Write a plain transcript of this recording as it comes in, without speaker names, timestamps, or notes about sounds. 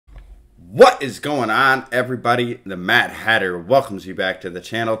What is going on, everybody? The Mad Hatter welcomes you back to the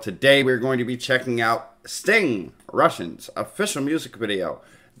channel. Today we're going to be checking out Sting, Russian's official music video.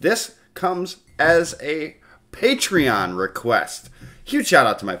 This comes as a Patreon request. Huge shout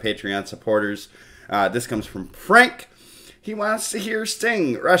out to my Patreon supporters. This comes from Frank. He wants to hear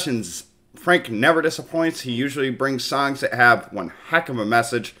Sting, Russian's. Frank never disappoints. He usually brings songs that have one heck of a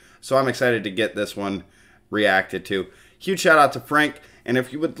message. So I'm excited to get this one reacted to. Huge shout out to Frank. And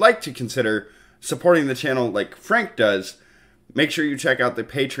if you would like to consider supporting the channel like Frank does, make sure you check out the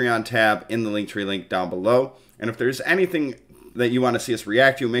Patreon tab in the Linktree link down below. And if there's anything that you want to see us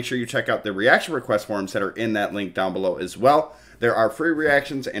react to, make sure you check out the reaction request forms that are in that link down below as well. There are free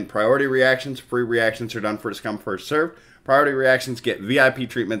reactions and priority reactions. Free reactions are done first come, first served. Priority reactions get VIP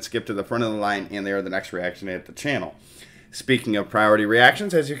treatment, skip to the front of the line, and they are the next reaction at the channel. Speaking of priority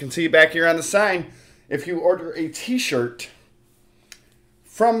reactions, as you can see back here on the sign, if you order a t-shirt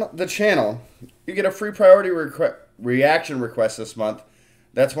from the channel, you get a free priority reaction request this month.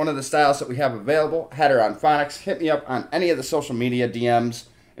 That's one of the styles that we have available. Hatter on Phonics. Hit me up on any of the social media DMs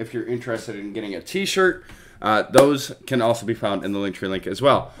if you're interested in getting a t-shirt. Those can also be found in the Linktree link as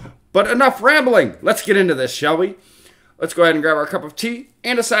well. But enough rambling. Let's get into this, shall we? Let's go ahead and grab our cup of tea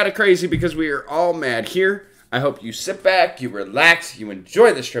and a side of crazy because we are all mad here. I hope you sit back, you relax, you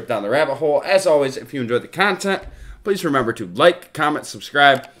enjoy this trip down the rabbit hole. As always, if you enjoy the content, please remember to like, comment,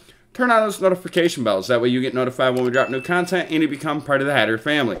 subscribe, turn on those notification bells. That way you get notified when we drop new content and you become part of the Hatter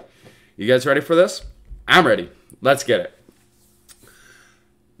family. You guys ready for this? I'm ready. Let's get it.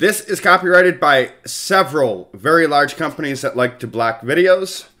 This is copyrighted by several very large companies that like to block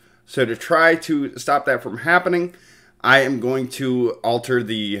videos. So to try to stop that from happening, I am going to alter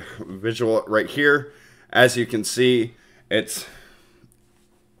the visual right here. As you can see, it's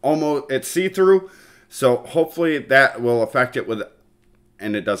see-through. So hopefully that will affect it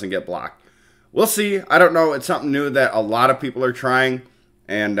and it doesn't get blocked. We'll see. I don't know. It's something new that a lot of people are trying,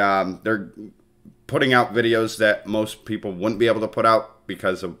 and they're putting out videos that most people wouldn't be able to put out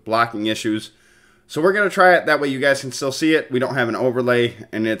because of blocking issues. So we're going to try it. That way you guys can still see it. We don't have an overlay,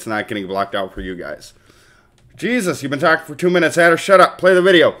 and it's not getting blocked out for you guys. Jesus, you've been talking for 2 minutes, Hatter. Shut up. Play the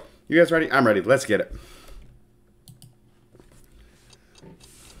video. You guys ready? I'm ready. Let's get it.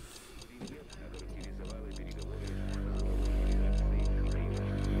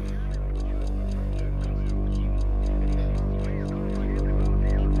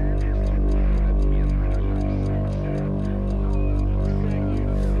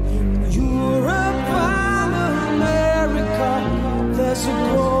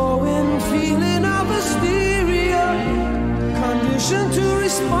 To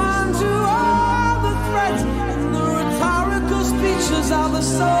respond to all the threats and the rhetorical speeches of the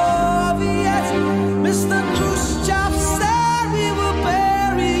Soviets. Mr. Khrushchev said we will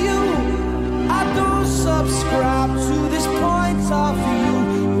bury you. I don't subscribe to this point of view.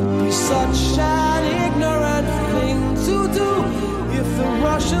 It would be such an ignorant thing to do if the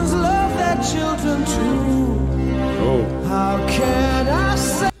Russians love their children too. Oh. How can I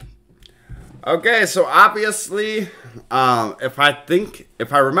say? Okay, so obviously, if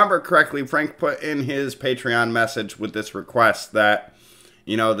I remember correctly, Frank put in his Patreon message with this request that,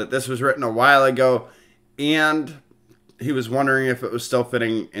 that this was written a while ago, and he was wondering if it was still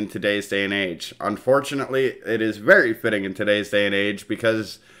fitting in today's day and age. Unfortunately, it is very fitting in today's day and age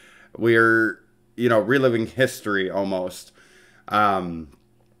because we're, reliving history almost,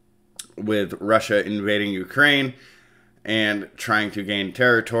 with Russia invading Ukraine and trying to gain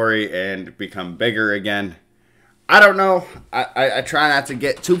territory and become bigger again. I don't know. I try not to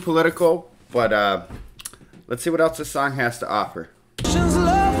get too political, but let's see what else this song has to offer.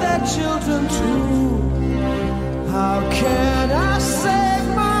 Love their children too. How can I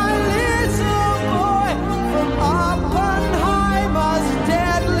save my little boy from Oppenheimer's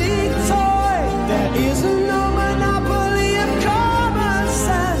deadly toy? There is no monopoly of common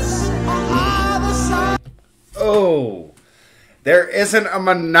sense on either side. Oh. There isn't a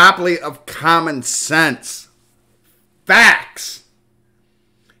monopoly of common sense. Facts.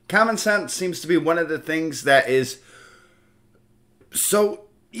 Common sense seems to be one of the things that is so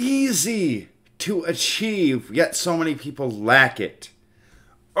easy to achieve, yet so many people lack it.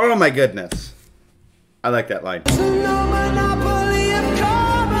 Oh my goodness. I like that line. No monopoly of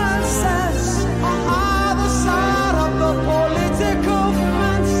common sense on either side of the political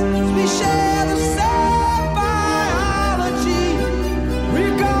fence. We share the same biology,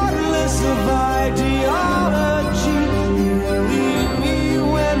 regardless of ideology. Believe me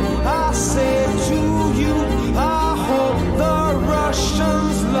when I say to you, I hope the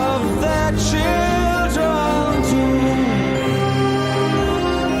Russians love their children too.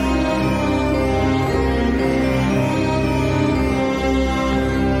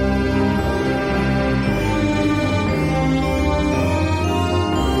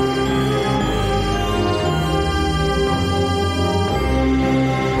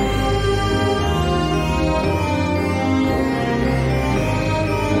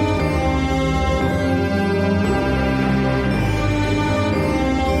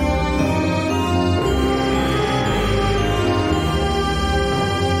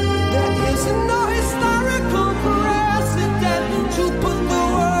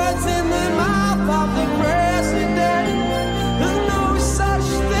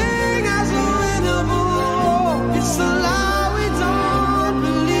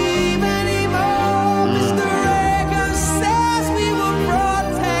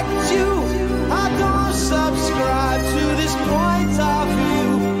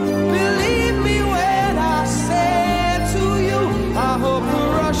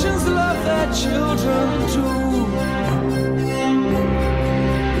 We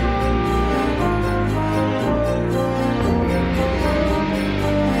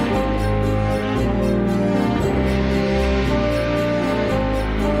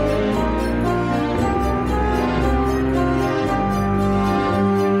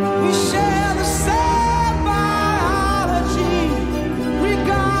share the same biology,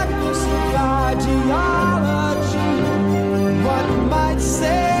 regardless of ideology. What might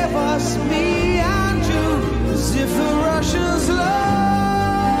save us, me and you, is if the Russians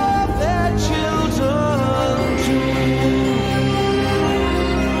love their children too.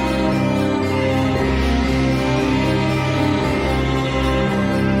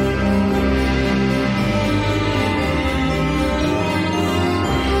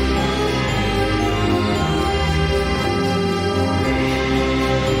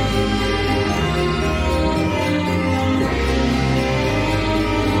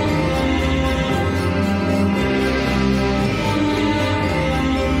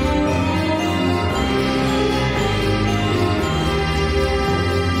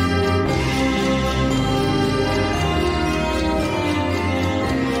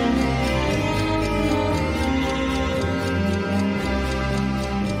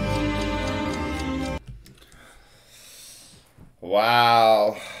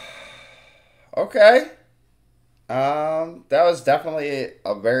 Wow. Okay. That was definitely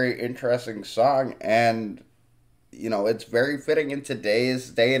a very interesting song, and you know, it's very fitting in today's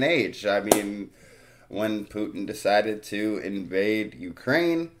day and age. I mean, when Putin decided to invade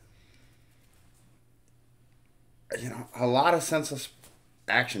Ukraine, you know, a lot of senseless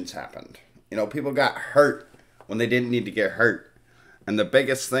actions happened. You know, people got hurt when they didn't need to get hurt. And the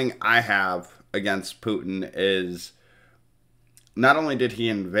biggest thing I have against Putin is not only did he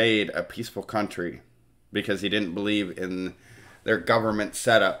invade a peaceful country because he didn't believe in their government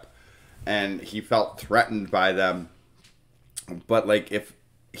setup and he felt threatened by them, but like if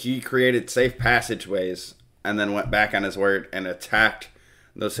he created safe passageways and then went back on his word and attacked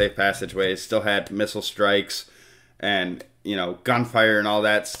those safe passageways, still had missile strikes and, you know, gunfire and all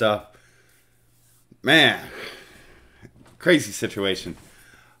that stuff, man, crazy situation.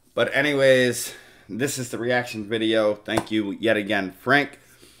 But anyways, this is the reaction video. Thank you yet again, Frank.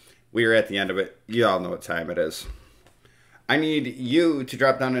 We are at the end of it. You all know what time it is. I need you to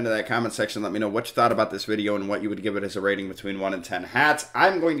drop down into that comment section. Let me know what you thought about this video and what you would give it as a rating between 1 and 10 hats.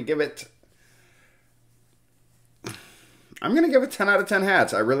 I'm going to give it 10 out of 10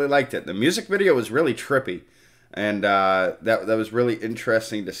 hats. I really liked it. The music video was really trippy. And that was really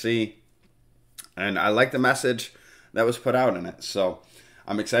interesting to see. And I like the message that was put out in it. So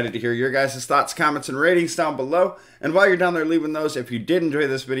I'm excited to hear your guys' thoughts, comments, and ratings down below. And while you're down there leaving those, if you did enjoy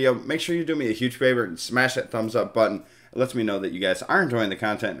this video, make sure you do me a huge favor and smash that thumbs up button. It lets me know that you guys are enjoying the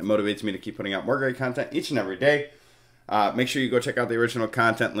content. It motivates me to keep putting out more great content each and every day. Make sure you go check out the original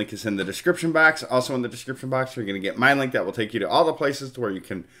content. Link is in the description box. Also in the description box, you're going to get my link that will take you to all the places to where you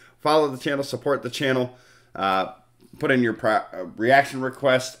can follow the channel, support the channel, put in your reaction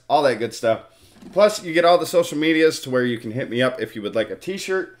request, all that good stuff. Plus, you get all the social medias to where you can hit me up if you would like a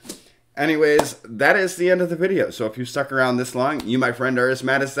t-shirt. Anyways, that is the end of the video. So if you stuck around this long, you, my friend, are as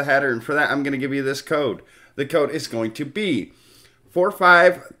mad as the Hatter. And for that, I'm going to give you this code. The code is going to be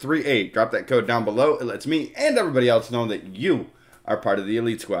 4538. Drop that code down below. It lets me and everybody else know that you are part of the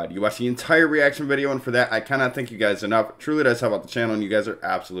Elite Squad. You watched the entire reaction video, and for that, I cannot thank you guys enough. It truly does help out the channel, and you guys are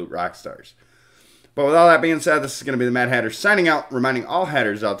absolute rock stars. But with all that being said, this is going to be the Mad Hatter signing out, reminding all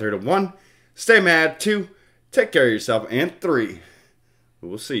Hatters out there to 1, stay mad, 2, take care of yourself, and 3, we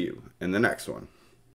will see you in the next one.